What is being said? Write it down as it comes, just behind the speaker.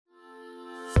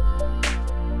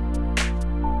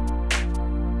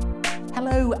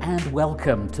Hello and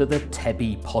welcome to the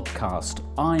TEBI podcast.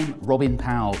 I'm Robin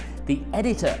Powell, the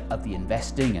editor of the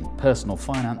investing and personal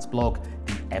finance blog,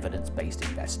 The Evidence-Based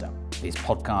Investor. This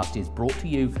podcast is brought to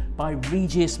you by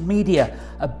Regis Media,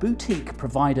 a boutique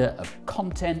provider of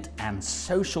content and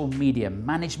social media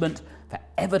management for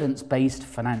evidence-based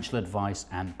financial advice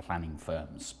and planning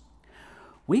firms.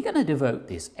 We're going to devote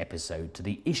this episode to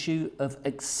the issue of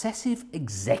excessive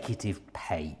executive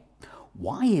pay.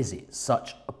 Why is it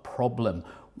such a problem?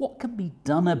 What can be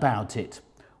done about it?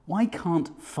 Why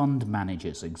can't fund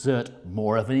managers exert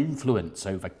more of an influence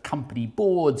over company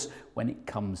boards when it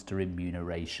comes to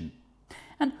remuneration?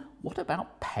 And what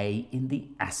about pay in the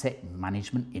asset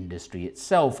management industry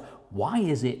itself? Why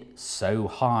is it so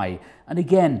high? And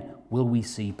again, will we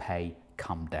see pay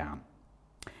come down?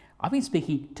 I've been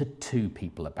speaking to two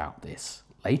people about this.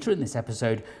 Later in this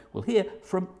episode, we'll hear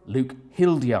from Luke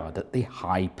Hildyard at the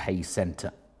High Pay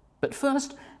Centre. But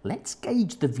first, let's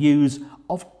gauge the views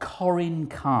of Corinne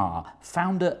Carr,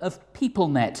 founder of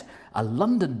PeopleNet, a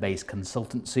London-based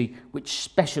consultancy which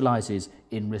specialises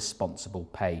in responsible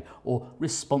pay, or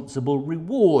responsible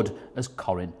reward, as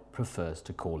Corinne prefers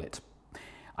to call it.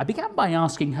 I began by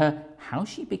asking her how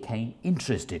she became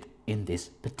interested in this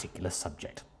particular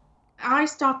subject. I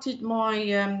started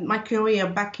my career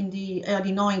back in the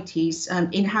early 90s,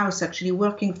 in-house actually,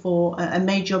 working for a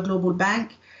major global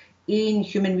bank in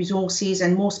human resources,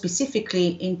 and more specifically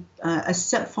in a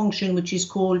sub-function which is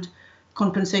called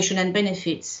compensation and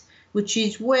benefits, which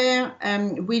is where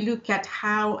we look at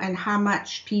how and how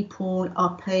much people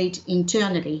are paid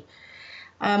internally.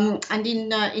 And in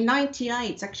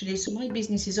 98, actually, so my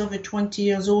business is over 20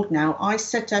 years old now, I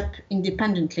set up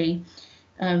independently,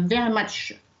 very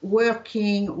much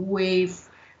working with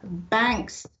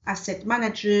banks, asset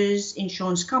managers,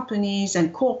 insurance companies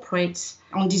and corporates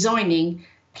on designing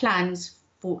plans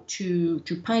to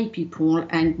pay people,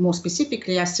 and more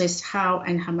specifically assess how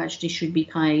and how much they should be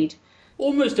paid.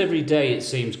 Almost every day, it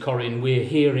seems, Corinne, we're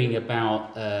hearing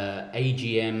about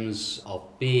AGMs of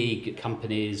big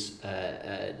companies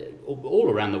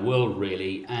all around the world,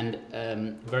 really, and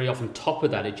very often top of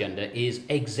that agenda is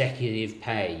executive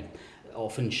pay.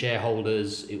 Often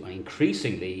shareholders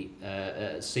increasingly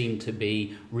seem to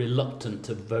be reluctant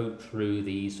to vote through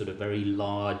these sort of very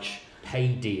large pay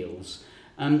deals.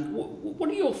 What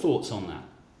are your thoughts on that?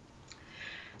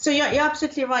 So you're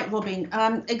absolutely right, Robin.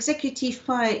 Executive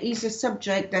pay is a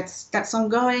subject that's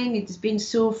ongoing. It's been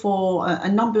so for a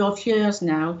number of years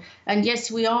now. And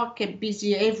yes, we are kept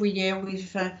busy every year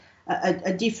with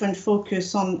a different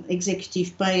focus on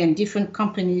executive pay and different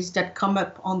companies that come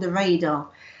up on the radar.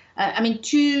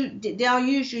 There are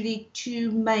usually two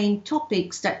main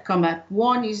topics that come up.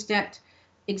 One is that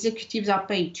executives are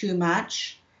paid too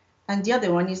much, and the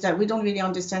other one is that we don't really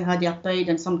understand how they are paid,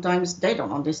 and sometimes they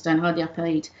don't understand how they are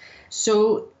paid.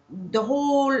 So the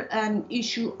whole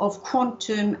issue of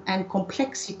quantum and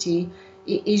complexity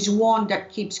is one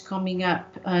that keeps coming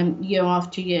up year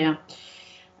after year.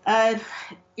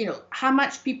 How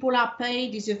much people are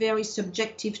paid is a very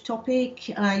subjective topic.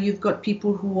 You've got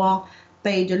people who are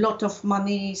paid a lot of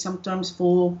money, sometimes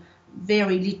for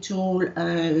very little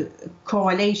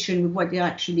correlation with what they're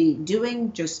actually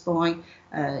doing, just by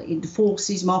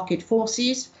market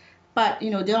forces. But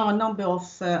there are a number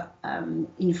of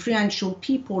influential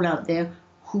people out there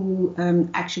who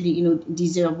actually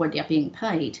deserve what they're being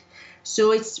paid.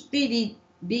 So it's really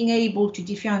being able to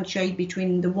differentiate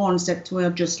between the ones that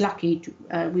were just lucky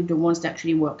with the ones that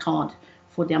actually worked hard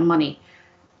for their money.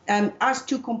 As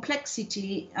to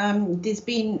complexity, there's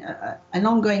been an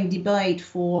ongoing debate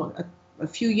for a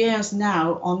few years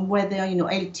now on whether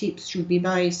LTIPs should be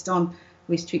based on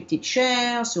restricted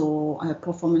shares or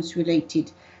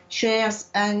performance-related shares,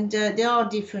 and there are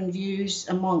different views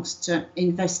amongst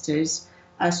investors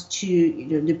as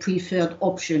to the preferred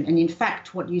option. And in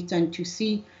fact, what you tend to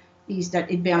see is that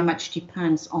it very much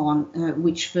depends on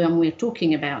which firm we're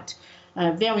talking about.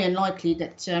 Very unlikely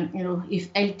that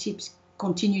if LTIPs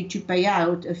continue to pay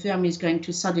out, a firm is going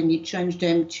to suddenly change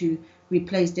them to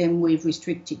replace them with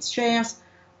restricted shares.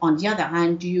 On the other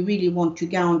hand, do you really want to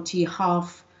guarantee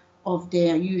half of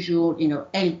their usual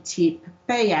LTIP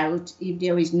payout if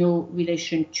there is no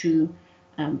relation to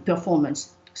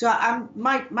performance? So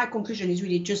my conclusion is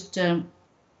really just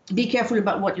be careful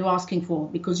about what you're asking for,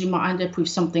 because you might end up with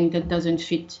something that doesn't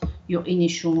fit your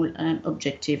initial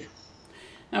objective.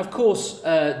 Now, of course,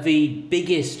 the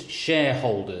biggest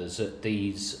shareholders at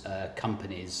these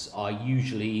companies are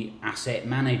usually asset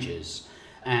managers,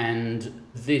 and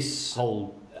this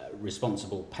whole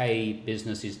responsible pay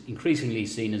business is increasingly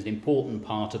seen as an important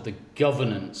part of the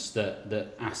governance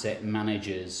that asset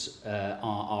managers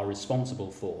are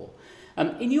responsible for.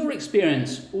 In your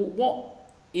experience,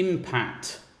 what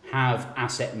impact have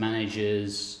asset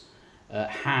managers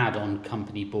had on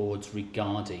company boards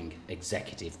regarding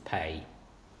executive pay?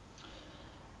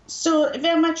 So it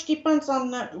very much depends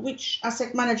on which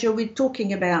asset manager we're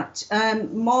talking about.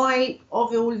 My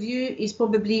overall view is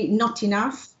probably not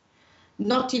enough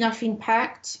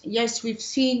impact. Yes, we've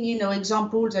seen,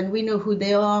 examples, and we know who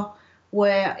they are,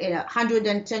 where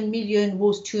 110 million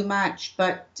was too much,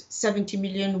 but 70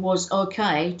 million was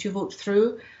okay to vote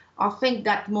through. I think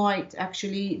that might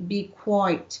actually be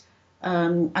quite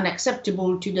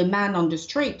unacceptable to the man on the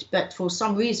street, but for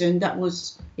some reason that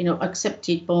was,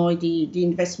 accepted by the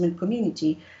investment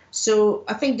community. So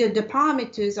I think that the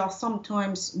parameters are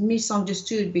sometimes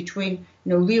misunderstood between,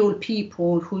 real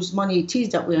people whose money it is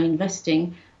that we are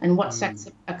investing and what's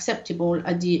acceptable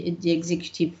at the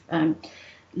executive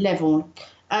level.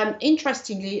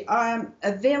 Interestingly,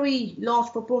 a very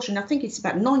large proportion, I think it's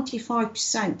about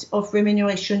 95% of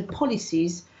remuneration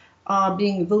policies are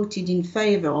being voted in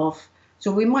favor of.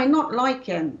 So we might not like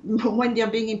them when they're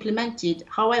being implemented.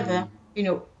 However,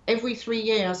 every 3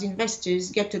 years, investors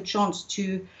get a chance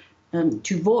to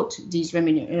vote these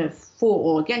for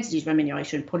or against these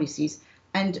remuneration policies,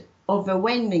 and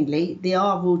overwhelmingly they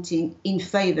are voting in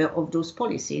favor of those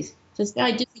policies. So it's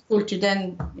very difficult to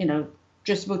then,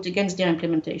 just vote against their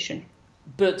implementation.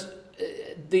 But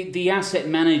the asset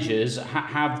managers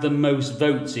have the most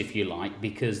votes, if you like,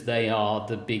 because they are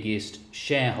the biggest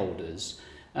shareholders.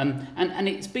 And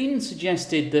it's been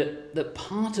suggested that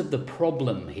part of the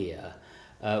problem here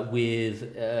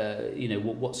with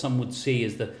what some would see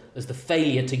as the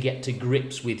failure to get to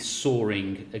grips with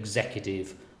soaring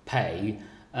executive pay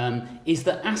is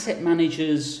that asset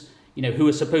managers, who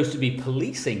are supposed to be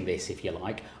policing this, if you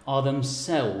like, are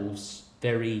themselves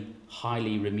very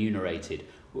highly remunerated.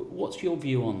 What's your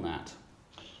view on that?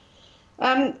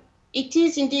 It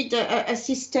is indeed a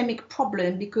systemic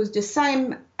problem, because the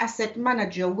same asset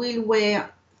manager will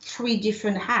wear 3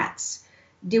 different hats.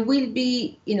 They will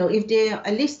be, if they're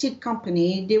a listed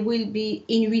company, they will be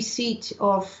in receipt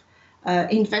of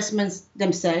investments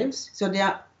themselves. So they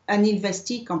are an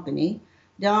investee company.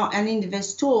 They are an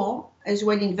investor as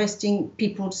well, investing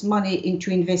people's money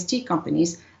into investee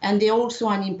companies. And they're also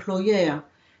an employer.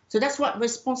 So that's what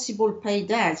responsible pay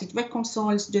does. It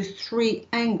reconciles the 3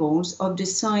 angles of the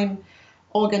same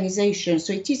organization.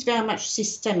 So it is very much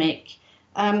systemic.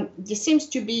 There seems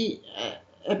to be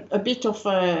a bit of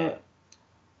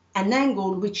an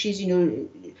angle, which is,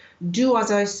 do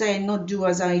as I say, not do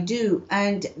as I do.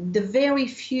 And the very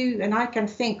few, and I can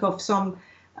think of some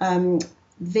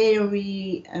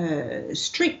very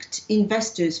strict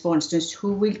investors, for instance,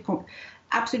 who will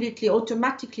absolutely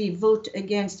automatically vote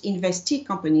against investee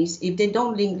companies if they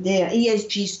don't link their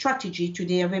ESG strategy to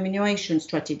their remuneration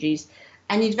strategies.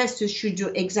 And investors should do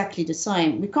exactly the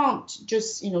same. We can't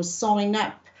just, sign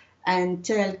up and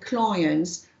tell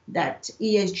clients that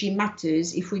ESG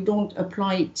matters if we don't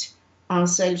apply it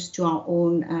ourselves to our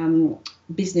own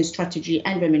business strategy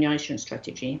and remuneration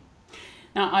strategy.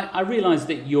 Now, I realise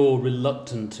that you're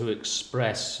reluctant to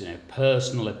express,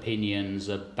 personal opinions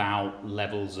about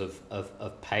levels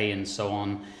of pay and so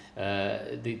on.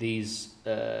 These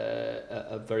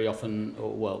are very often,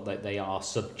 they are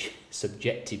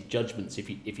subjective judgments,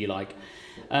 if you like.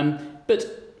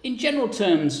 But in general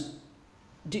terms,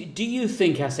 do you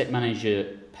think asset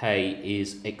manager pay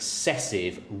is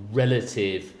excessive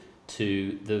relative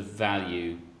to the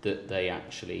value that they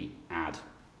actually add?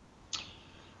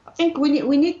 I think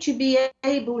we need to be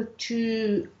able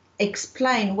to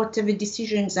explain whatever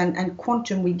decisions and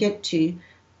quantum we get to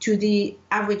the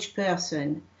average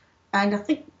person. And I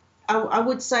think I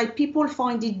would say people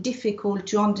find it difficult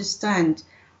to understand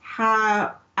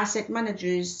how asset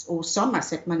managers, or some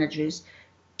asset managers,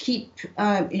 keep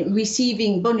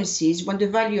receiving bonuses when the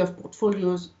value of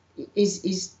portfolios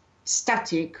is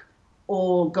static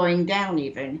or going down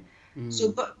even.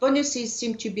 So bonuses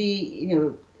seem to be,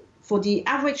 for the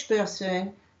average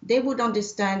person, they would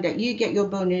understand that you get your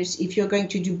bonus if you're going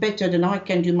to do better than I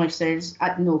can do myself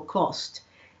at no cost.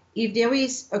 If there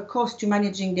is a cost to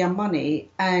managing their money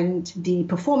and the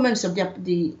performance of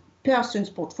the person's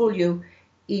portfolio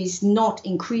is not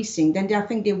increasing, then I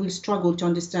think they will struggle to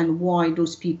understand why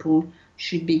those people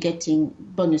should be getting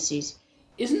bonuses.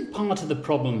 Isn't part of the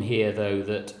problem here, though,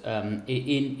 that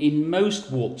in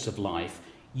most walks of life,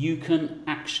 you can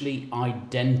actually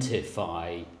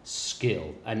identify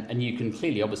skill, and you can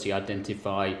clearly, obviously,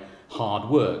 identify hard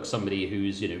work, somebody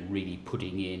who's really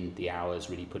putting in the hours,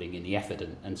 really putting in the effort,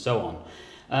 and so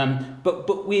on.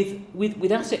 But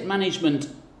with asset management,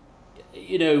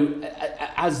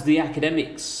 as the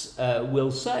academics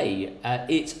will say,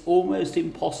 it's almost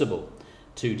impossible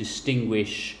to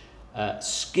distinguish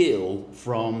skill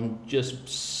from just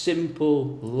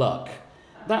simple luck.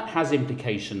 That has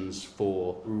implications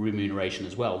for remuneration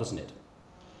as well, doesn't it?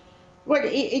 Well,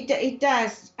 it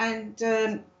does,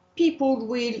 and people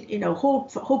will,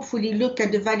 hopefully look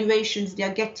at the valuations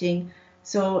they're getting.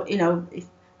 So, if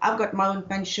I've got my own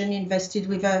pension invested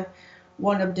with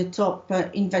one of the top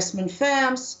investment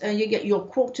firms, you get your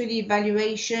quarterly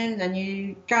valuation, and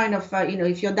you kind of,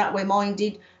 if you're that way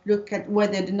minded, look at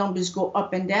whether the numbers go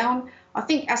up and down. I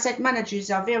think asset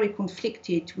managers are very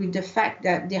conflicted with the fact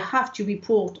that they have to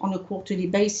report on a quarterly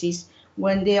basis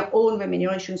when their own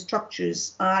remuneration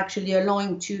structures are actually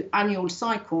aligned to annual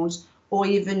cycles or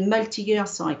even multi-year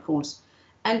cycles.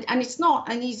 And it's not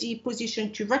an easy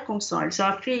position to reconcile. So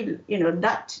I feel,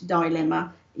 that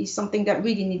dilemma is something that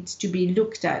really needs to be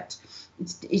looked at.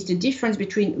 It's the difference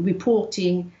between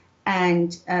reporting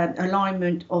and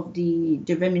alignment of the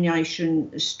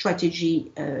remuneration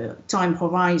strategy time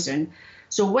horizon.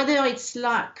 So whether it's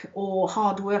luck or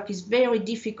hard work is very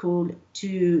difficult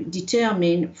to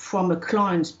determine from a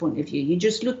client's point of view. You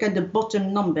just look at the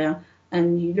bottom number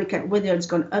and you look at whether it's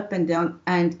gone up and down,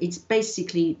 and it's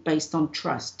basically based on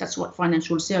trust. That's what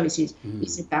financial services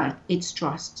is about. It's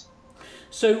trust.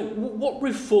 So what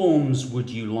reforms would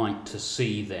you like to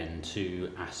see then to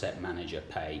asset manager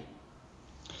pay?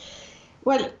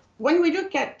 Well, when we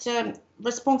look at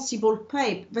responsible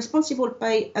pay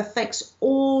affects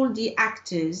all the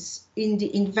actors in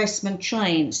the investment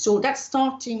chain. So that's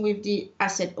starting with the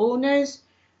asset owners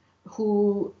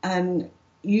who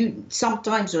you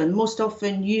sometimes or most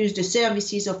often use the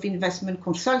services of investment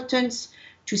consultants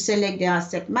to select their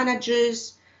asset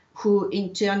managers, who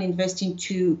in turn invest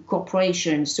into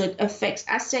corporations. So it affects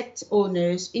asset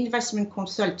owners, investment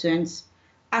consultants,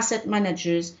 asset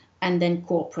managers, and then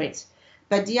corporates.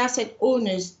 But the asset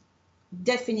owners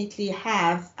definitely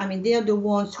they're the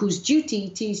ones whose duty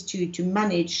it is to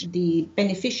manage the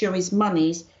beneficiaries'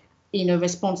 monies in a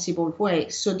responsible way.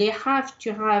 So they have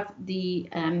to have the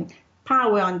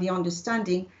power and the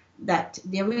understanding that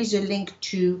there is a link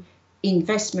to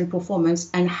investment performance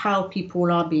and how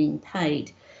people are being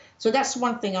paid. So that's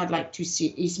one thing I'd like to see,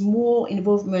 is more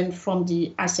involvement from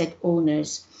the asset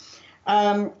owners.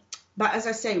 But as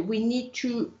I say, we need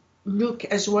to look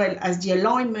as well as the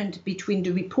alignment between the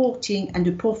reporting and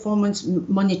the performance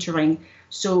monitoring.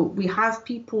 So we have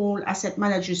people, asset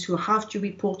managers, who have to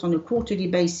report on a quarterly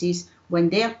basis when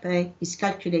their pay is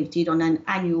calculated on an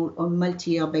annual or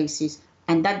multi-year basis.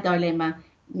 And that dilemma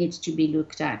needs to be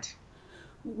looked at.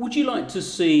 Would you like to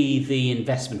see the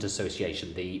Investment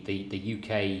Association, the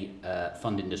UK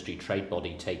fund industry trade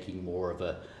body, taking more of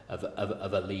a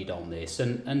lead on this?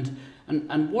 And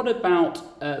what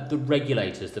about the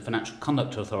regulators, the Financial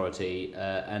Conduct Authority,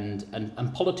 and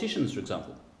politicians, for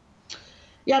example?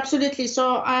 Yeah, absolutely.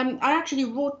 So I actually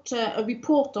wrote a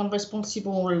report on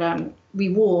responsible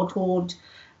reward called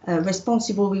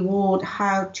Responsible Reward: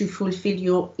 How to Fulfill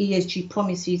Your ESG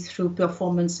Promises Through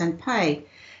Performance and Pay.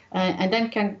 And then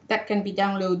that can be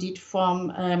downloaded from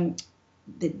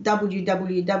the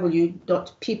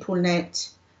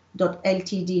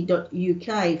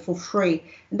www.peoplenet.ltd.uk for free.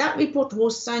 And that report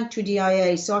was sent to the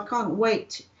IA, so I can't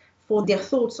wait for their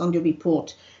thoughts on the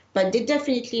report. But they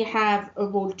definitely have a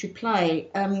role to play.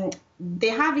 They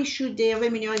have issued their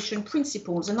remuneration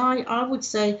principles, and I would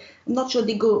say I'm not sure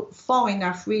they go far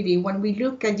enough, really, when we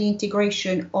look at the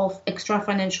integration of extra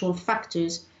financial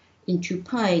factors into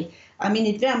pay. I mean,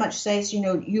 it very much says,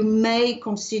 you may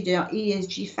consider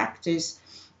ESG factors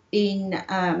in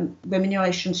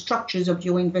remuneration structures of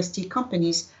your invested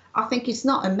companies. I think it's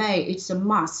not a may, it's a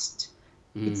must.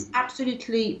 It's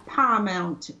absolutely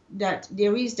paramount that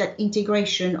there is that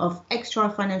integration of extra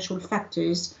financial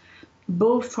factors,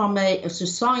 both from a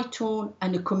societal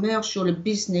and a commercial, a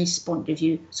business point of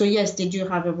view. So yes, they do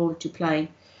have a role to play.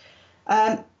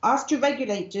 As to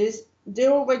regulators, they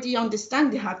already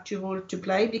understand they have a role to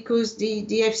play, because the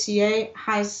FCA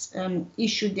has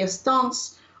issued their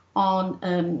stance on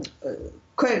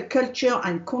culture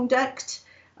and conduct.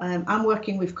 I'm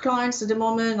working with clients at the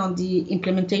moment on the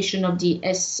implementation of the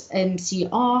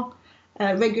SMCR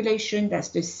regulation, that's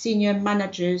the Senior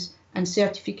Managers and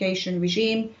Certification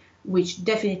Regime, which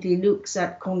definitely looks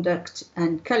at conduct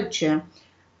and culture.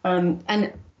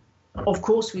 And of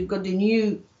course, we've got the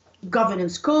new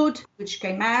governance code, which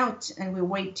came out, and we're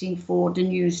waiting for the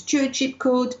new stewardship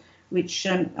code, which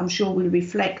I'm sure will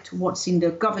reflect what's in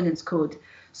the governance code.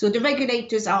 So the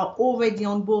regulators are already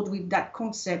on board with that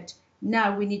concept.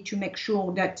 Now we need to make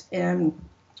sure that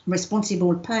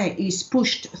responsible pay is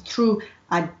pushed through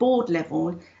at board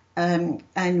level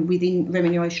and within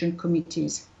remuneration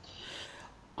committees.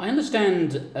 I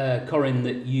understand, Corinne,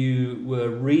 that you were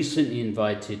recently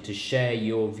invited to share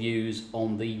your views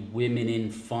on the Women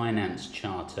in Finance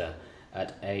Charter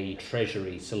at a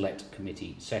Treasury Select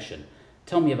Committee session.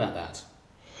 Tell me about that.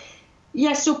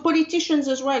 Yes, so politicians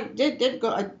as well, they've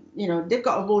got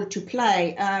a role to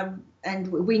play, and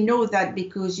we know that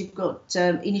because you've got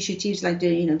initiatives like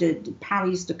the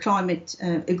Paris, the climate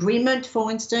agreement,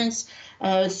 for instance,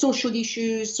 social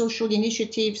issues, social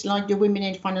initiatives like the Women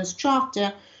in Finance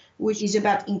Charter, which is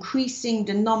about increasing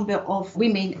the number of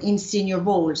women in senior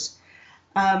roles.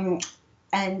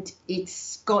 And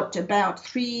it's got about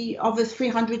over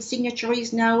 300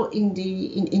 signatories now in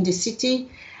the city,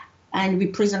 and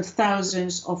represents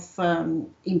thousands of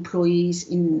employees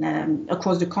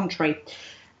across the country.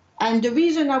 And the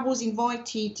reason I was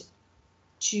invited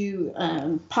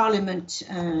to Parliament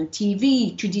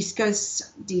TV to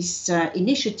discuss this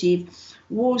initiative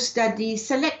was that the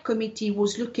Select Committee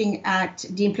was looking at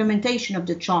the implementation of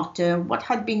the Charter, what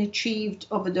had been achieved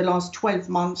over the last 12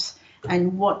 months,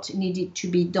 and what needed to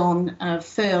be done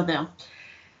further.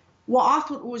 What I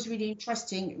thought was really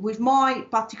interesting, with my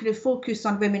particular focus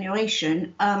on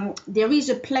remuneration, there is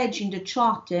a pledge in the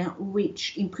Charter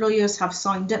which employers have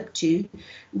signed up to,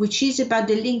 which is about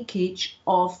the linkage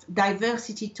of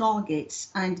diversity targets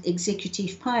and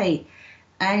executive pay.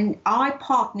 And I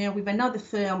partner with another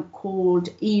firm called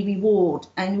eReward,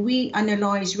 and we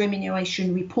analyze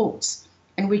remuneration reports.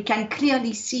 And we can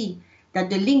clearly see that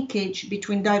the linkage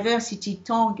between diversity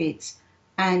targets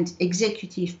and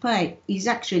executive pay is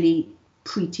actually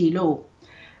pretty low.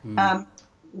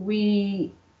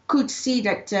 We could see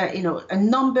that a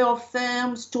number of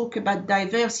firms talk about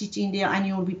diversity in their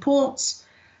annual reports.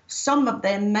 Some of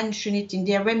them mention it in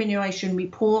their remuneration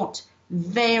report.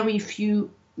 Very few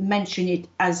mention it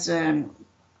as a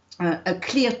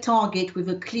clear target with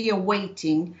a clear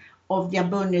weighting of their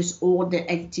bonus or the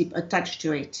LTIP attached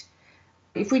to it.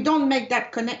 If we don't make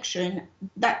that connection,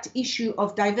 that issue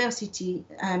of diversity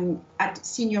at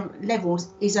senior levels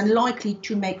is unlikely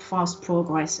to make fast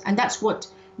progress. And that's what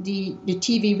the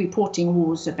TV reporting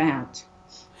was about.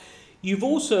 You've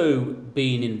also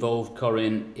been involved,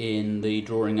 Corinne, in the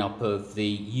drawing up of the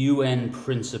UN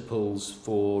Principles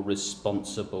for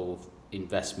Responsible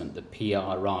Investment, the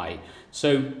PRI.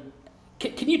 So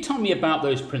can you tell me about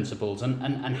those principles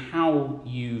and how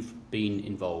you've been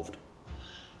involved?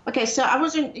 Okay, so I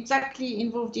wasn't exactly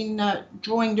involved in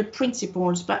drawing the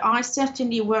principles, but I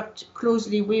certainly worked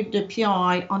closely with the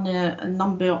PRI on a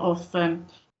number of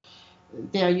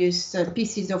various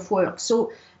pieces of work.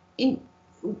 So in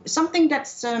something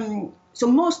that's, so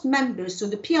most members, so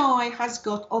the PRI has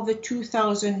got over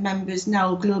 2,000 members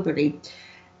now globally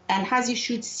and has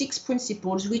issued 6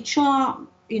 principles, which are,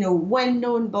 well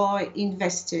known by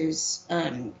investors,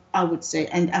 I would say,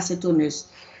 and asset owners.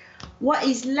 What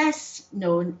is less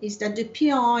known is that the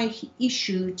PI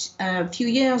issued a few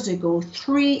years ago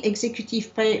 3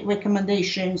 executive pay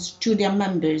recommendations to their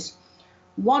members.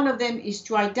 One of them is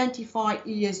to identify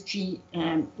ESG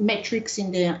metrics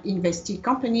in their invested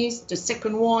companies. The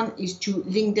second one is to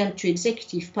link them to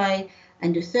executive pay.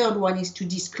 And the third one is to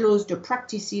disclose the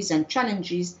practices and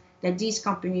challenges that these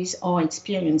companies are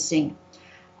experiencing.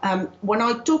 When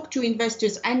I talk to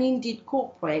investors and indeed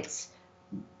corporates,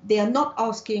 they are not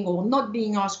asking or not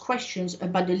being asked questions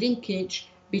about the linkage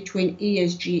between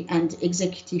ESG and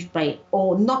executive pay,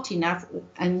 or not enough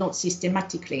and not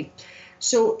systematically.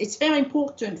 So it's very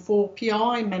important for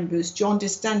PRI members to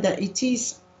understand that it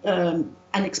is an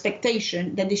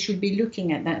expectation that they should be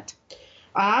looking at that.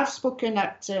 I have spoken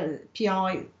at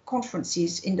PRI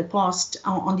conferences in the past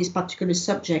on this particular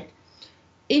subject.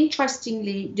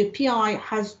 Interestingly, the PRI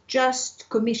has just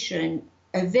commissioned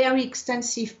a very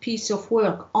extensive piece of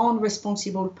work on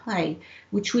responsible pay,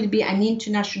 which will be an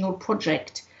international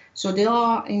project. So they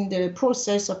are in the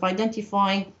process of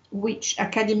identifying which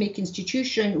academic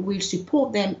institution will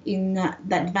support them in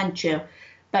that venture.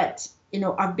 But,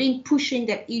 I've been pushing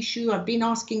that issue. I've been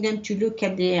asking them to look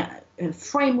at their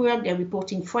framework, their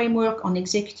reporting framework on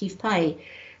executive pay.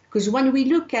 Because when we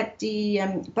look at the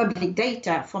public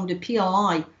data from the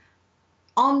PRI,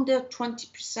 under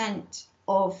 20%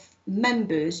 of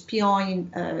members, PI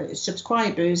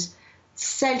subscribers,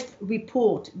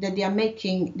 self-report that they are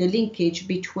making the linkage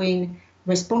between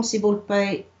responsible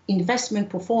pay, investment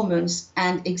performance,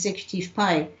 and executive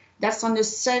pay. That's on a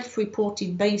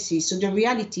self-reported basis. So the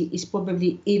reality is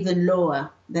probably even lower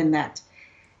than that.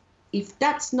 If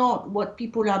that's not what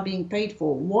people are being paid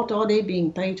for, what are they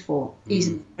being paid for is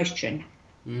the question.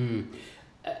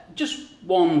 Just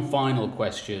one final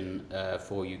question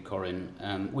for you,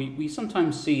 Corinne. We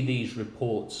sometimes see these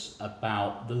reports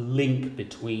about the link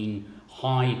between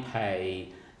high pay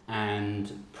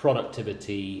and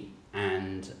productivity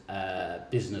and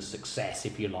business success,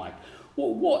 if you like.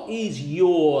 What is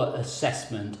your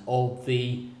assessment of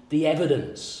the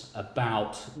evidence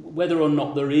about whether or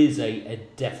not there is a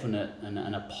definite and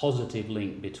a positive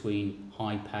link between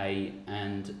high pay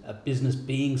and a business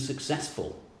being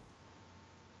successful?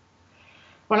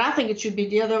 Well, I think it should be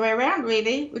the other way around,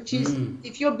 really, which is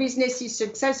if your business is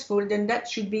successful, then that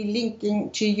should be linking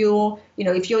to your,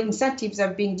 if your incentives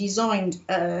have been designed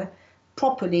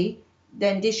properly,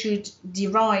 then they should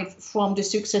derive from the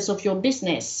success of your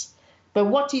business. But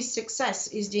what is success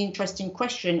is the interesting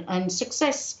question. And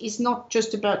success is not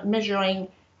just about measuring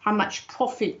how much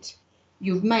profit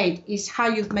you've made, it's how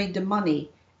you've made the money.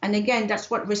 And again, that's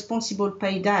what responsible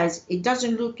pay does. It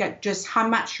doesn't look at just how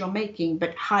much you're making,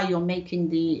 but how you're making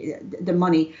the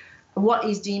money. What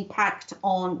is the impact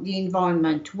on the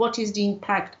environment? What is the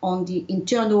impact on the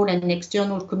internal and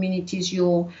external communities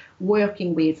you're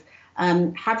working with?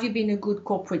 Have you been a good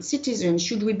corporate citizen?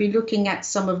 Should we be looking at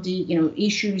some of the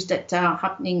issues that are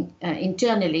happening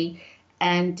internally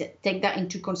and take that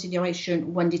into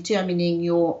consideration when determining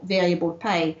your variable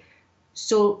pay?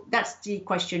 So that's the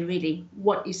question, really.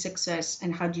 What is success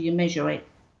and how do you measure it?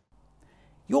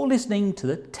 You're listening to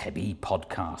the TEBI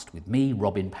podcast with me,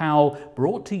 Robin Powell,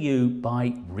 brought to you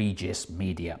by Regis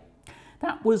Media.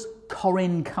 That was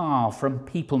Corinne Carr from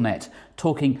PeopleNet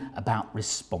talking about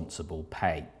responsible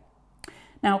pay.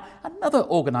 Now, another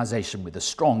organisation with a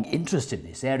strong interest in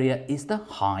this area is the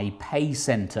High Pay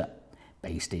Centre.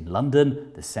 Based in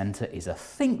London, the centre is a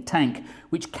think tank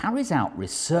which carries out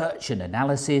research and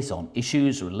analysis on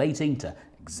issues relating to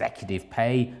executive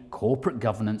pay, corporate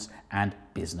governance and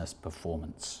business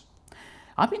performance.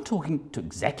 I've been talking to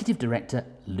Executive Director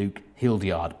Luke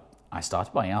Hildyard. I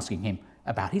started by asking him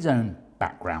about his own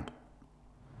background.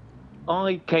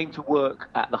 I came to work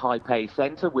at the High Pay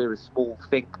Centre. We're a small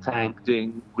think tank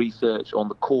doing research on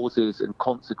the causes and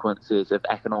consequences of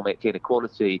economic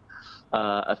inequality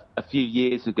a few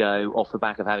years ago, off the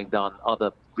back of having done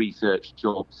other research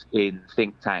jobs in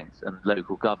think tanks and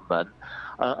local government.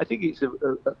 I think it's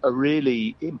a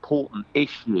really important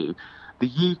issue.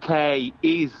 The UK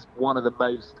is one of the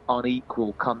most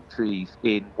unequal countries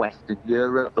in Western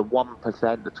Europe. The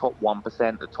 1%, the top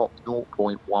 1%, the top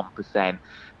 0.1%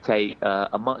 take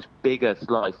a much bigger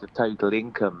slice of total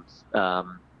incomes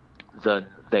than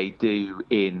they do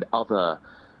in other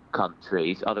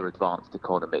countries, other advanced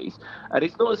economies. And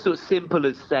it's not so simple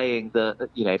as saying that,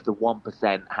 if the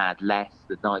 1% had less,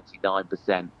 the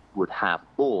 99% would have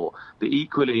more. But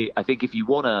equally, I think if you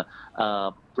want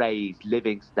to raise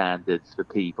living standards for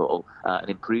people and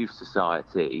improve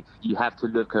society, you have to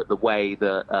look at the way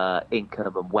that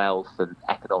income and wealth and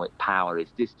economic power is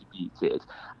distributed.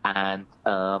 And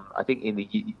I think in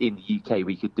the UK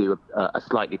we could do a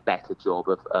slightly better job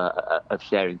of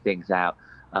sharing things out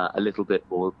a little bit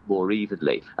more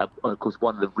evenly. Of course,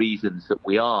 one of the reasons that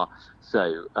we are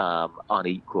so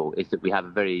unequal is that we have a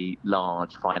very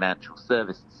large financial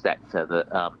services sector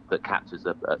that captures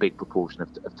a big proportion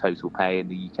of total pay in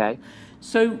the UK.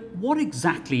 So what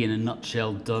exactly, in a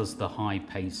nutshell, does the High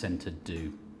Pay Centre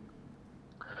do?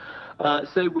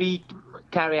 So we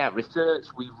carry out research,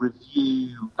 we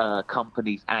review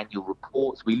companies' annual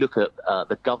reports, we look at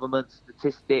the government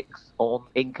statistics on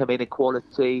income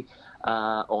inequality,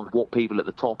 on what people at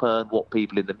the top earn, what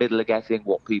people in the middle are getting,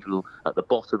 what people at the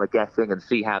bottom are getting, and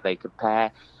see how they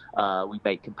compare. We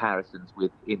make comparisons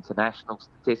with international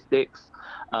statistics,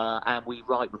 and we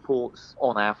write reports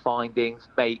on our findings,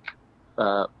 make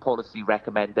policy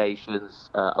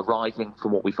recommendations arising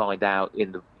from what we find out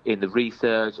in the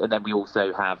research, and then we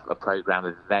also have a program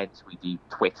of events. We do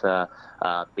Twitter,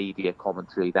 media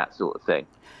commentary, that sort of thing.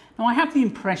 Now, I have the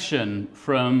impression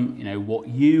from what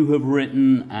you have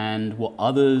written and what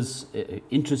others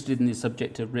interested in this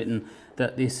subject have written,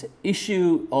 that this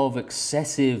issue of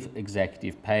excessive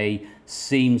executive pay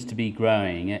seems to be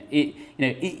growing.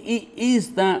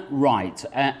 Is that right?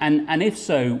 And if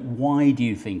so, why do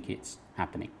you think it's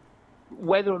happening?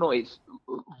 Whether or not it's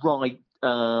right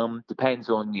depends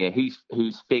on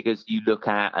whose figures you look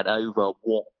at and over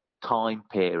what time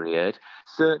period.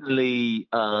 Certainly,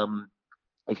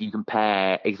 if you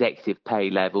compare executive pay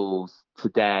levels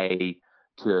today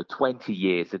to 20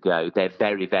 years ago, they're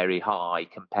very, very high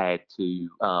compared to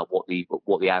what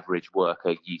the average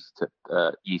worker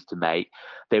used to make.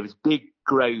 There is big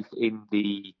growth in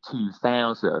the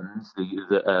 2000s,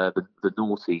 the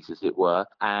noughties, as it were,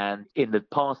 and in the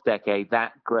past decade,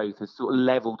 that growth has sort of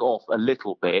leveled off a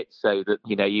little bit, so that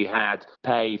you had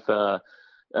pay for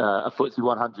a FTSE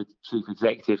 100 chief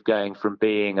executive going from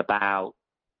being about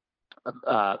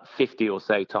 50 or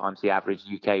so times the average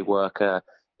UK worker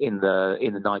in the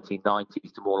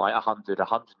 1990s to more like 100,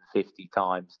 150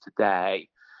 times today.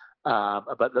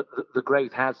 But the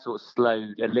growth has sort of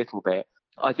slowed a little bit.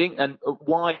 I think, and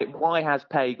why has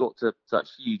pay got to such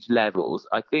huge levels?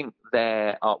 I think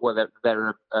there are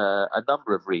a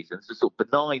number of reasons. The sort of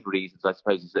benign reasons, I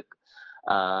suppose, is that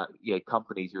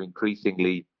companies are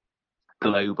increasingly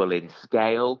global in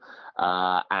scale,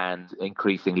 and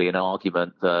increasingly an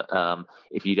argument that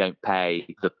if you don't pay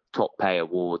the top pay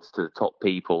awards to the top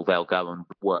people, they'll go and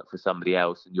work for somebody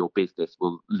else and your business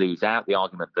will lose out. The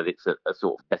argument that it's a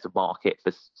market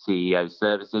for CEO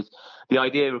services. The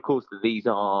idea, of course, that these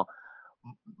are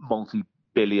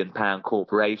multi-billion-pound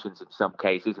corporations in some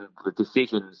cases, and the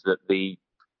decisions that the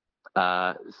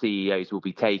CEOs will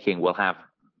be taking will have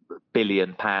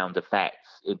billion-pound effects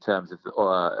in terms of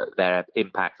their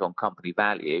impact on company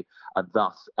value, and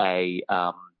thus paying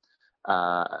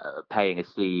a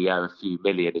CEO a few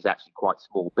million is actually quite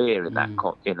small beer in that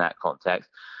context.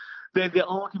 The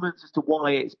arguments as to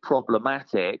why it's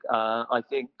problematic, I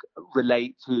think,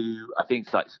 relate to things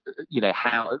like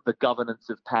how the governance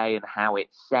of pay and how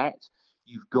it's set.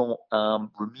 You've got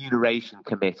remuneration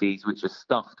committees which are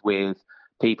stuffed with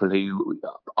people who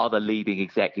are the leading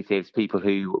executives, people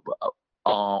who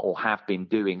are or have been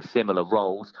doing similar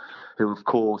roles, who of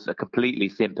course are completely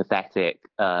sympathetic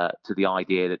to the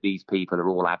idea that these people are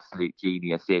all absolute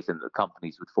geniuses and that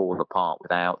companies would fall apart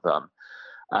without them.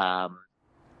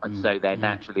 And so they're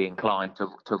naturally inclined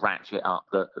to ratchet up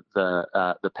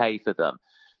the pay for them.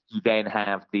 You then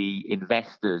have the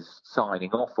investors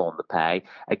signing off on the pay.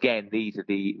 Again, these are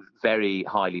the very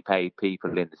highly paid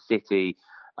people in the city.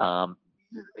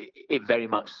 It very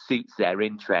much suits their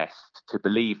interest to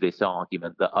believe this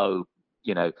argument that,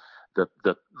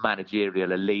 the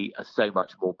managerial elite are so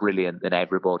much more brilliant than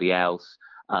everybody else,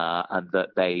 and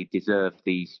that they deserve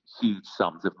these huge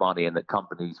sums of money and that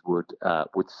companies would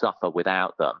suffer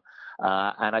without them.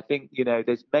 And I think,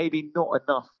 there's maybe not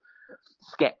enough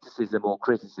skepticism or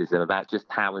criticism about just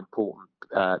how important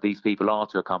these people are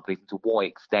to a company, and to what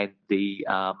extent the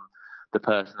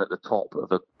person at the top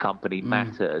of a company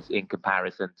matters in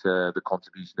comparison to the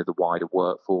contribution of the wider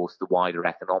workforce, the wider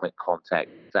economic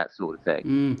context, that sort of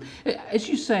thing. As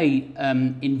you say,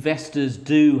 investors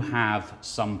do have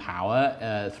some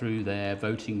power through their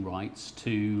voting rights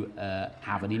to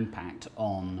have an impact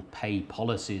on pay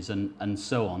policies and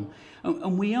so on.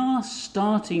 And we are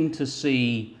starting to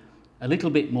see a little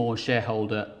bit more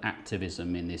shareholder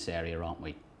activism in this area, aren't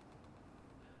we?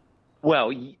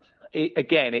 Well,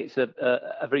 it's a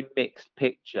very mixed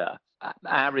picture.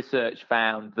 Our research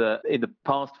found that in the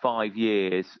past 5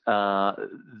 years,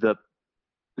 the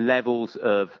levels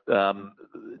of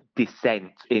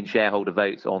dissent in shareholder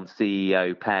votes on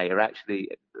CEO pay are actually,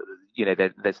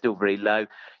 they're still very low.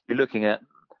 You're looking at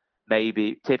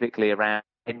maybe typically around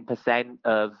 10%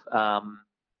 of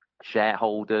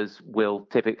shareholders will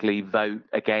typically vote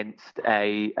against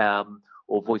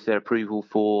or voice their approval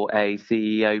for a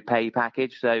CEO pay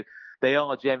package. So they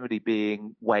are generally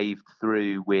being waved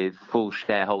through with full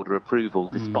shareholder approval,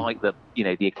 despite the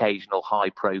occasional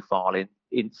high-profile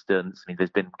instance. I mean,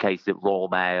 there's been cases at Royal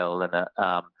Mail and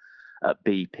at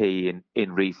BP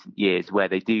in recent years where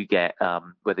they do get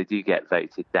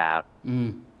voted down.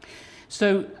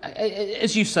 So,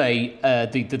 as you say,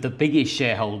 the biggest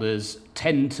shareholders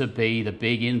tend to be the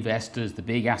big investors, the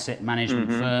big asset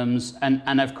management firms,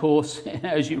 and of course,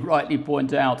 as you rightly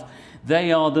point out,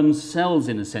 they are themselves,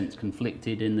 in a sense,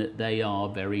 conflicted in that they are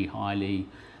very highly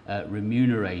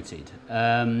remunerated.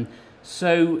 That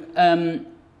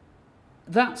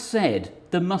said,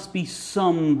 there must be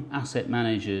some asset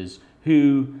managers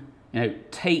who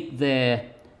take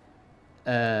their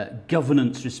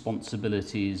governance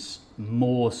responsibilities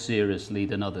more seriously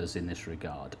than others in this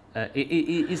regard.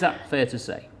 Is that fair to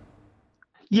say?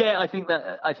 Yeah, I think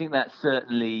that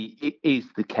certainly is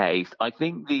the case. I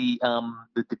think the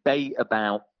debate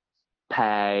about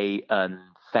pay and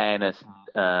fairness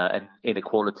and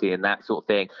inequality and that sort of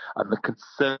thing, and the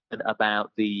concern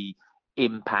about the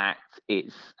impact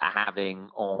it's having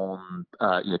on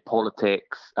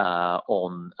politics,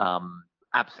 on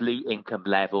absolute income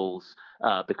levels,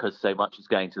 because so much is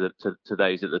going to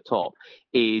those at the top,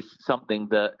 is something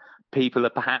that people are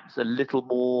perhaps a little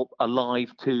more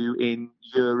alive to in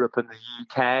Europe and the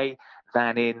UK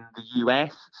than in the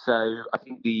US. So I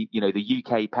think the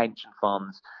UK pension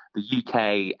funds, the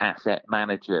UK asset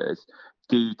managers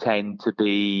do tend to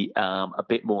be a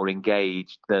bit more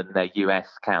engaged than their US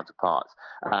counterparts.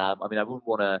 I wouldn't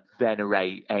want to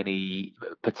venerate any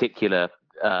particular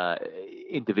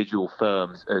individual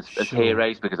firms as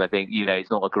heroes, because I think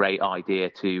it's not a great idea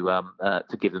to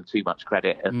give them too much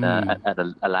credit and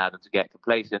allow them to get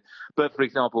complacent. But for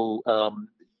example,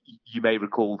 you may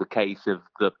recall the case of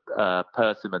the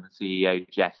Persimmon CEO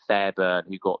Jeff Fairburn,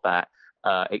 who got that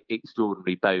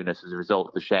extraordinary bonus as a result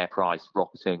of the share price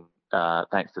rocketing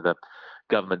thanks to the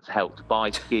government's Help to Buy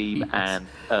scheme. And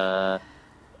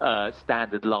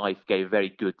Standard Life gave a very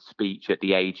good speech at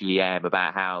the AGM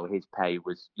about how his pay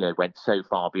was, went so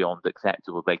far beyond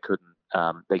acceptable they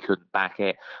couldn't back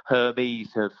it.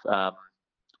 Hermes have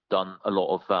done a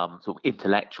lot of sort of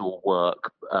intellectual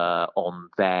work on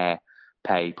their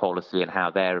pay policy and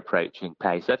how they're approaching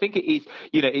pay. So I think it is,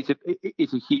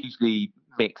 it's a hugely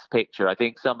mixed picture. I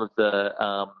think some of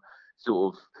the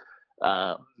sort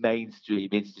of mainstream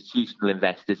institutional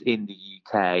investors in the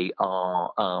UK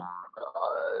are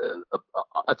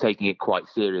taking it quite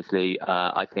seriously.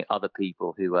 I think other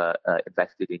people who are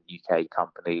invested in UK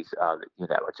companies, are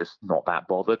just not that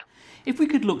bothered. If we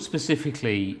could look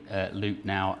specifically, Luke,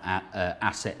 now at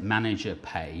asset manager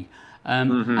pay,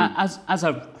 as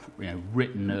I've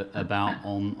written about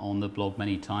on the blog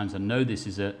many times, I know this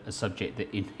is a subject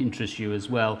that interests you as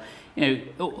well.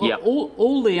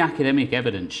 All the academic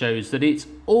evidence shows that it's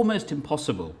almost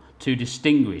impossible to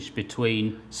distinguish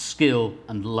between skill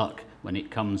and luck when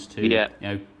it comes to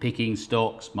picking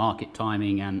stocks, market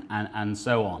timing, and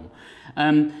so on.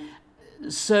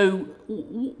 So,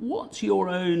 what's your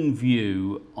own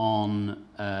view on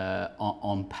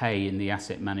pay in the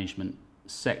asset management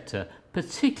sector,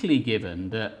 particularly given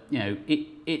that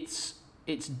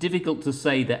it's difficult to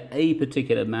say that a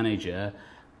particular manager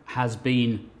has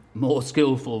been more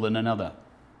skillful than another?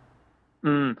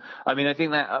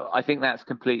 I think that's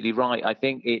completely right. I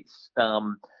think it's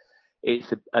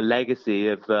a legacy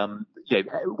of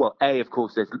of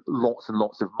course, there's lots and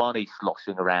lots of money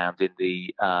sloshing around in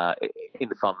the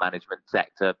fund management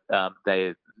sector.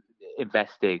 They're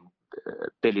investing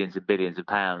billions and billions of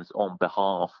pounds on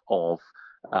behalf of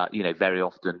very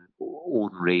often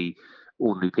ordinary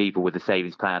people with a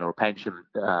savings plan or a pension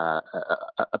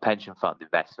fund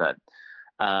investment.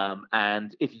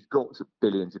 And if you've got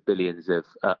billions and billions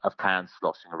of pounds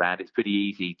sloshing around, it's pretty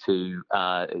easy to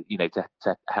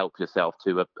help yourself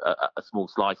to a small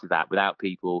slice of that without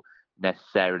people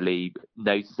necessarily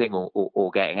noticing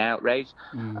or getting outraged.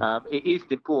 It is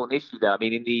an important issue, though. I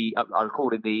mean, I recall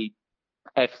in the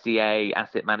FCA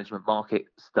asset management market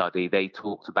study, they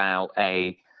talked about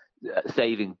a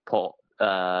saving pot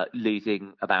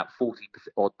losing about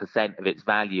 40% of its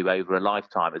value over a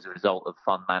lifetime as a result of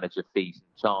fund manager fees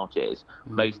and charges,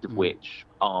 most of which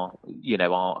are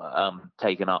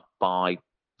taken up by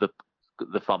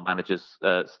the fund manager's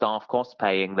staff costs,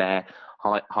 paying their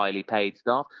highly paid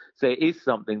staff. So it is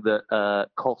something that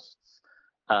costs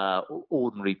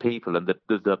ordinary people and the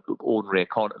ordinary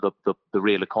the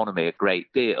real economy a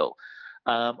great deal.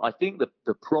 I think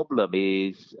the problem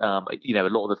is, a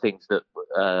lot of the things that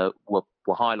were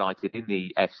highlighted in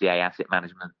the FCA asset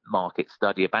management market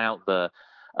study about the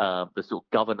sort of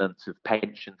governance of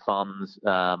pension funds,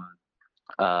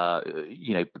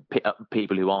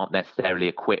 people who aren't necessarily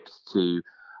equipped to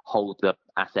hold the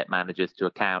asset managers to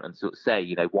account and sort of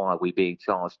say, why are we being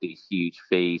charged these huge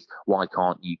fees? Why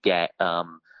can't you get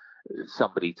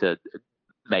somebody to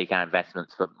make our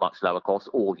investments for much lower costs,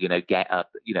 or get a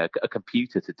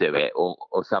computer to do it, or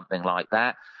something like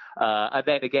that. And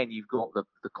then again, you've got the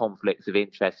conflicts of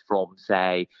interest from,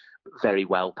 say, very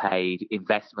well paid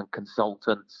investment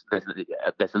consultants. There's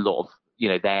a lot of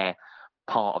they're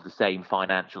part of the same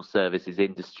financial services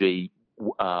industry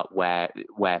where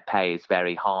pay is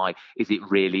very high. Is it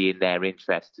really in their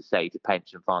interest to say to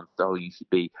pension funds, oh, you should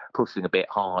be pushing a bit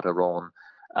harder on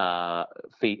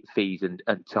fees and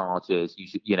charges?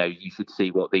 You should see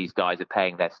what these guys are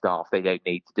paying their staff. They don't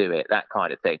need to do it, that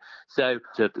kind of thing. So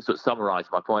to sort of summarize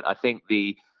my point, I think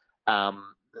the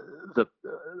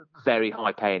very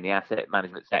high pay in the asset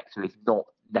management sector is not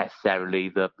necessarily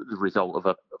the result of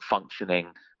a functioning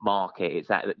market. It's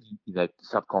that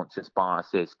subconscious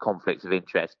biases, conflicts of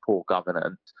interest, poor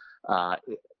governance.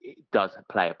 It does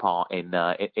play a part in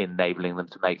enabling them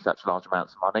to make such large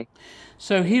amounts of money.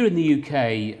 So here in the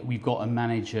UK, we've got a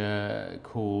manager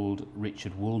called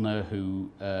Richard Woolner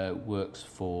who works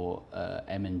for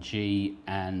M&G,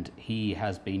 and he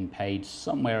has been paid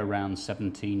somewhere around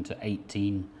 17 to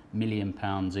 18 million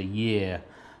pounds a year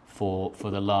for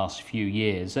the last few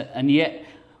years, and yet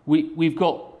we've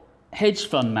got hedge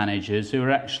fund managers who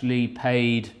are actually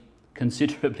paid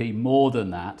considerably more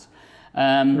than that.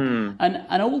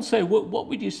 And also, what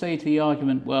would you say to the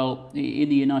argument? Well, in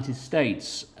the United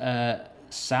States,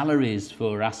 salaries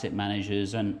for asset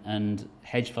managers and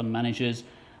hedge fund managers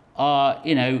are,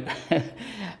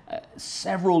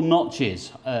 several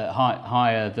notches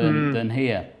higher than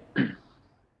here.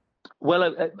 Well,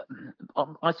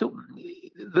 I thought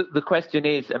the question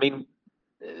is, I mean,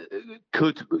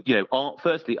 could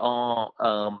firstly, are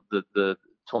the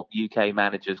top UK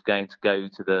managers going to go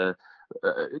to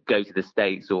the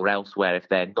States or elsewhere if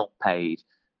they're not paid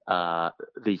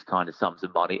these kind of sums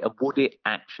of money, and would it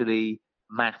actually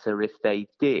matter if they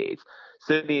did?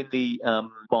 Certainly in the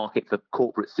market for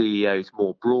corporate CEOs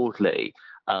more broadly,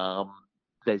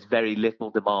 there's very little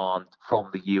demand from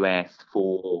the US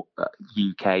for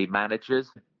UK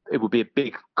managers. It would be a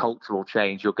big cultural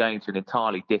change. You're going to an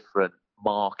entirely different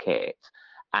market,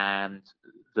 and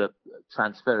the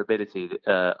transferability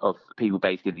of people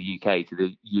based in the UK to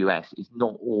the US is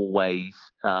not always,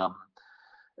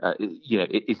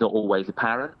 it's not always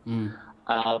apparent.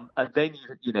 And then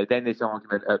then this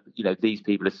argument of these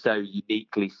people are so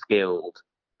uniquely skilled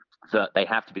that they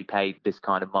have to be paid this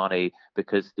kind of money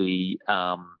because the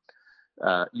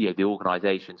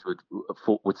organisations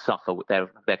would suffer,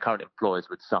 their current employers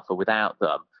would suffer without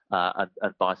them, and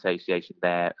by association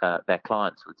their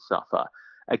clients would suffer.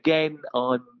 Again,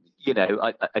 I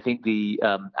think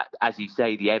as you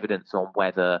say, the evidence on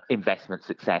whether investment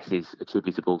success is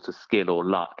attributable to skill or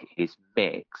luck is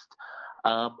mixed.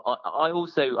 I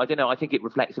don't know. I think it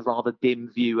reflects a rather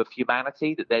dim view of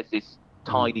humanity, that there's this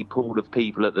tiny pool of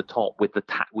people at the top with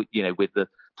the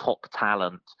top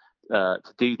talent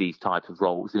to do these types of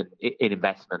roles in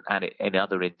investment and in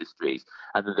other industries,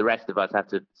 and then the rest of us have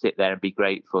to sit there and be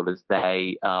grateful as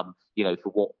they, for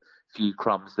what few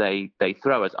crumbs they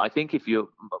throw us. I think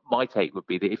my take would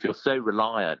be that if you're so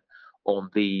reliant on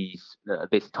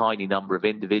this tiny number of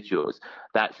individuals,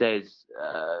 that says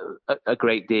a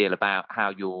great deal about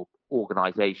how your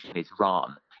organisation is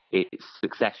run, its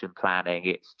succession planning,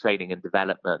 its training and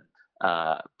development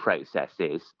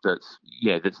processes. That's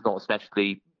not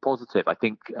especially positive. I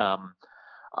think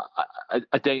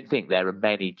I don't think there are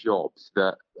many jobs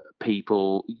that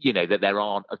people, that there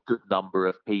aren't a good number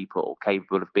of people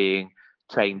capable of being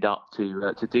trained up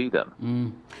to do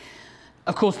them.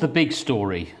 Of course, the big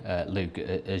story, Luke,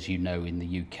 as you know, in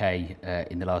the UK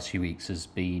in the last few weeks has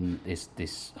been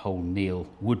this whole Neil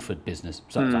Woodford business.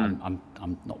 So I'm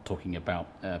not talking about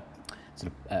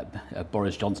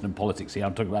Boris Johnson and politics here.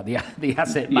 I'm talking about the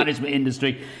asset management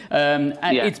industry.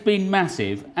 It's been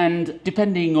massive, and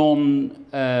depending on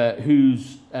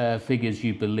whose figures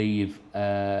you believe,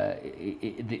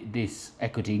 this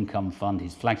equity income fund,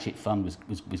 his flagship fund,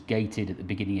 was gated at the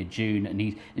beginning of June, and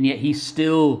yet he's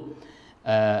still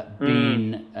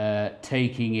been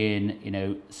taking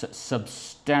in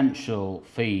substantial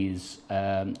fees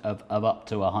of up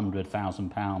to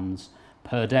 £100,000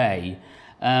 per day.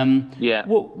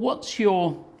 What's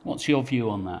your view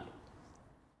on that?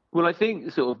 Well, I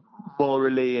think sort of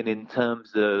morally and in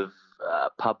terms of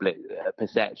public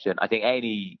perception, I think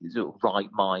any sort of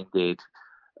right-minded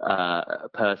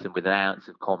person with an ounce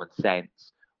of common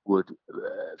sense would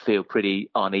feel pretty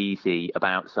uneasy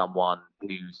about someone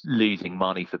who's losing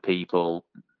money for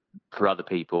other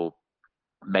people,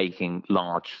 making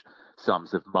large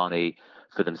sums of money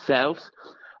for themselves.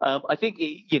 I think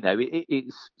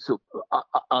it's sort of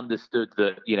understood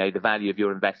that the value of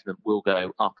your investment will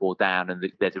go up or down, and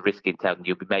that there's a risk intel, and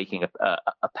you'll be making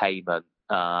a payment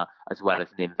as well as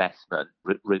an investment,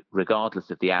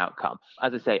 regardless of the outcome.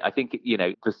 As I say, I think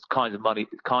the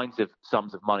kinds of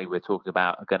sums of money we're talking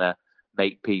about are going to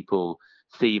make people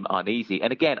seem uneasy.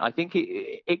 And again, I think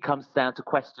it comes down to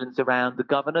questions around the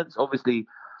governance. Obviously,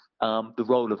 the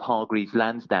role of Hargreaves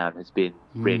Lansdown has been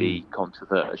really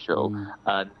controversial,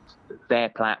 and their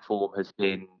platform has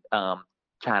been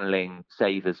channeling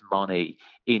savers' money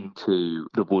into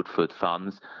the Woodford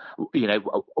funds.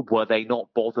 Were they not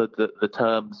bothered that the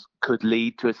terms could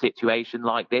lead to a situation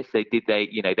like this? They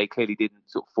clearly didn't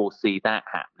sort of foresee that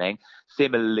happening.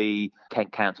 Similarly,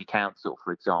 Kent County Council,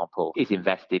 for example, is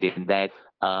invested in their.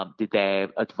 Did their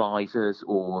advisors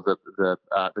or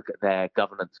their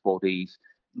governance bodies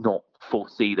not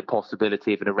foresee the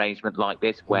possibility of an arrangement like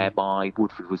this, whereby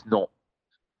Woodford was not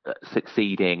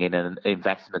succeeding in an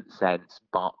investment sense,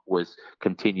 but was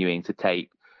continuing to take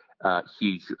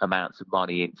huge amounts of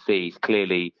money in fees?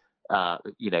 Clearly,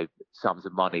 sums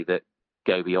of money that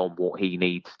go beyond what he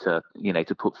needs to,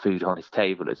 to put food on his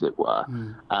table, as it were.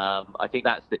 I think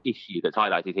that's the issue that's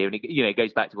highlighted here. And it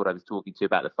goes back to what I was talking to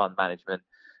about the fund management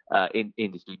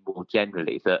industry more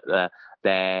generally, that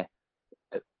they're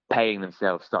paying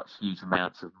themselves such huge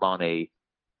amounts of money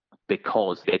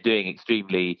because they're doing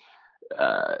extremely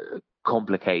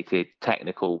complicated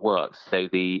technical work. So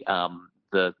the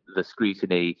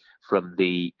scrutiny from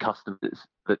the customers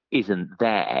that isn't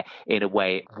there in a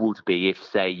way it would be if,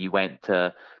 say, you went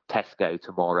to Tesco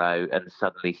tomorrow and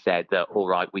suddenly said that, all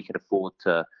right, we can afford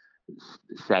to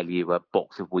sell you a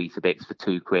box of Weetabix for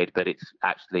 £2, but it's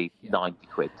actually £90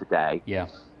 today. Yeah.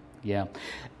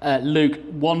 Luke,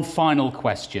 one final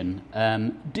question.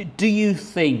 Do you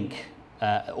think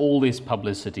all this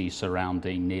publicity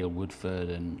surrounding Neil Woodford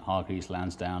and Hargreaves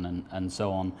Lansdown and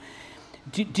so on,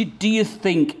 do you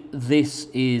think this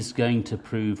is going to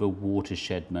prove a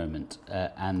watershed moment,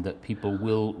 and that people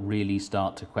will really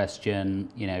start to question,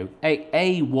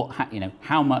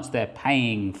 how much they're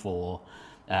paying for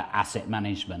asset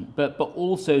management, but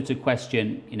also to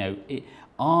question,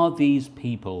 are these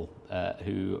people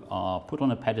who are put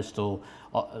on a pedestal,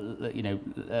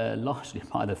 largely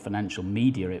by the financial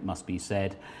media, it must be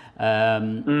said,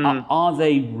 are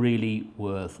they really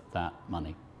worth that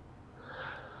money?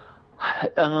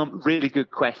 Really good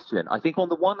question. I think on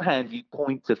the one hand, you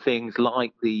point to things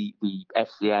like the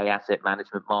FCA Asset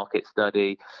Management Market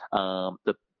Study,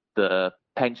 the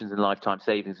Pensions and Lifetime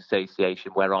Savings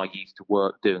Association, where I used to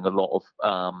work, doing a lot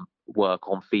of work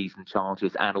on fees and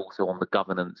charges, and also on the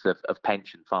governance of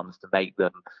pension funds to make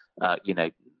them,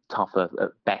 tougher,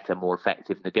 better, more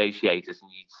effective negotiators. And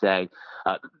you'd say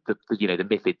the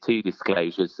MiFID II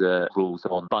disclosures, rules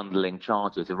on bundling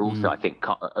charges are also, I think,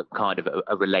 kind of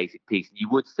a related piece. And you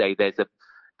would say there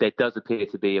does appear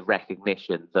to be a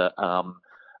recognition that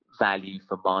value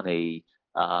for money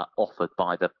offered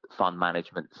by the fund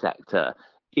management sector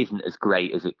isn't as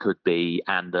great as it could be,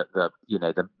 and that the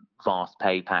vast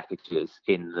pay packages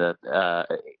in the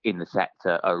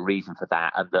sector are a reason for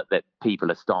that, and that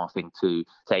people are starting to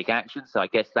take action. So I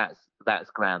guess that's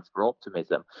grounds for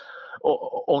optimism.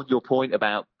 On your point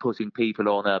about putting people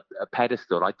on a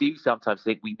pedestal, I do sometimes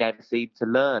think we never seem to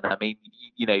learn. I mean,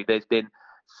 there's been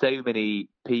so many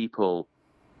people,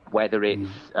 whether it's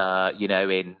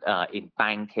in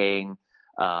banking,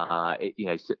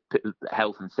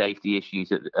 health and safety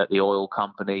issues at the oil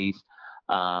companies.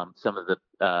 Some of the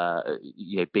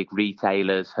big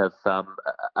retailers have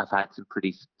had some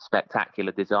pretty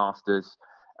spectacular disasters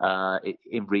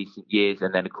in recent years,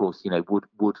 and then of course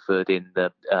Woodford in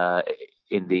the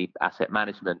asset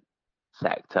management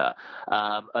sector,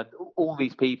 and all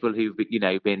these people who've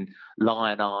been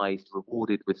lionized,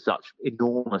 rewarded with such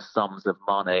enormous sums of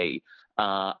money,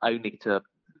 only to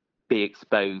be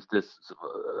exposed as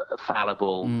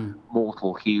fallible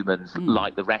mortal humans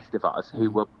like the rest of us, who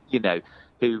were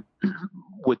who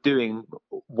were doing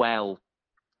well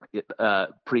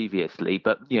previously,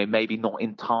 but maybe not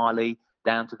entirely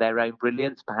down to their own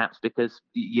brilliance, perhaps because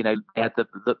they had the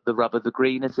rub of the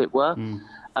green, as it were.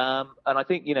 And I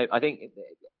think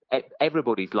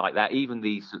everybody's like that. Even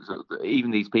these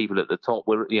people at the top,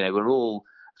 we're all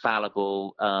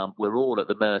fallible. We're all at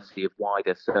the mercy of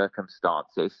wider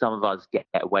circumstances. Some of us get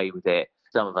away with it,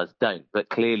 some of us don't. But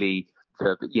clearly,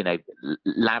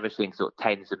 lavishing sort of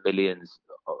tens of millions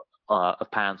of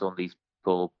pounds on these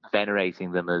people,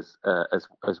 venerating them as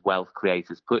wealth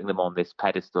creators, putting them on this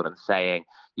pedestal and saying,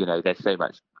 they're so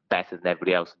much better than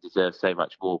everybody else and deserve so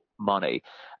much more money,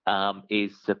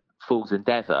 is a fool's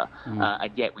endeavour.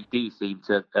 And yet we do seem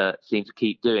to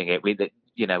keep doing it.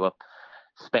 A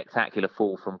spectacular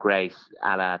fall from grace,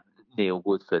 a la Neil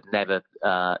Woodford, never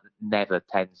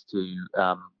tends to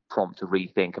prompt to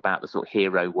rethink about the sort of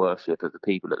hero worship of the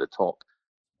people at the top.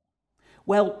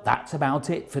 Well, that's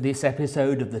about it for this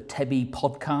episode of the TEBI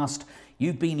podcast.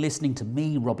 You've been listening to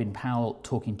me, Robin Powell,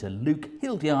 talking to Luke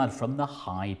Hildyard from the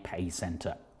High Pay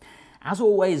Centre. As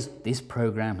always, this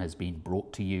programme has been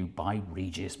brought to you by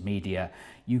Regis Media.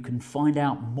 You can find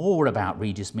out more about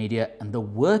Regis Media and the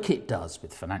work it does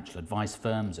with financial advice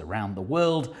firms around the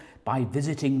world by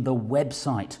visiting the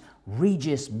website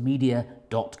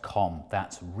regismedia.com.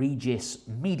 That's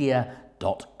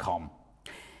regismedia.com.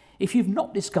 If you've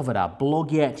not discovered our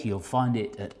blog yet, you'll find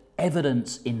it at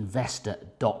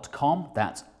evidenceinvestor.com.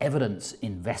 That's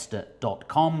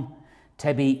evidenceinvestor.com.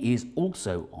 TEBI is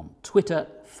also on Twitter,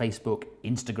 Facebook,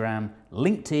 Instagram,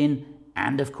 LinkedIn,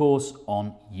 and of course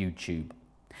on YouTube.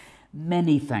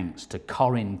 Many thanks to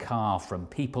Corinne Carr from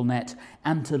PeopleNet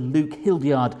and to Luke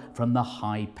Hildyard from the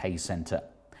High Pay Centre.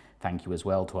 Thank you as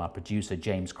well to our producer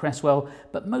James Cresswell,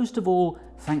 but most of all,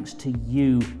 thanks to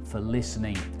you for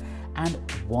listening. And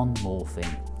one more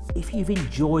thing. If you've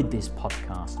enjoyed this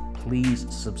podcast, please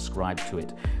subscribe to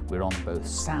it. We're on both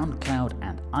SoundCloud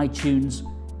and iTunes.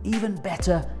 Even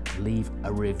better, leave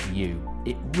a review.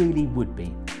 It really would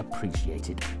be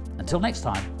appreciated. Until next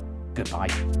time, goodbye.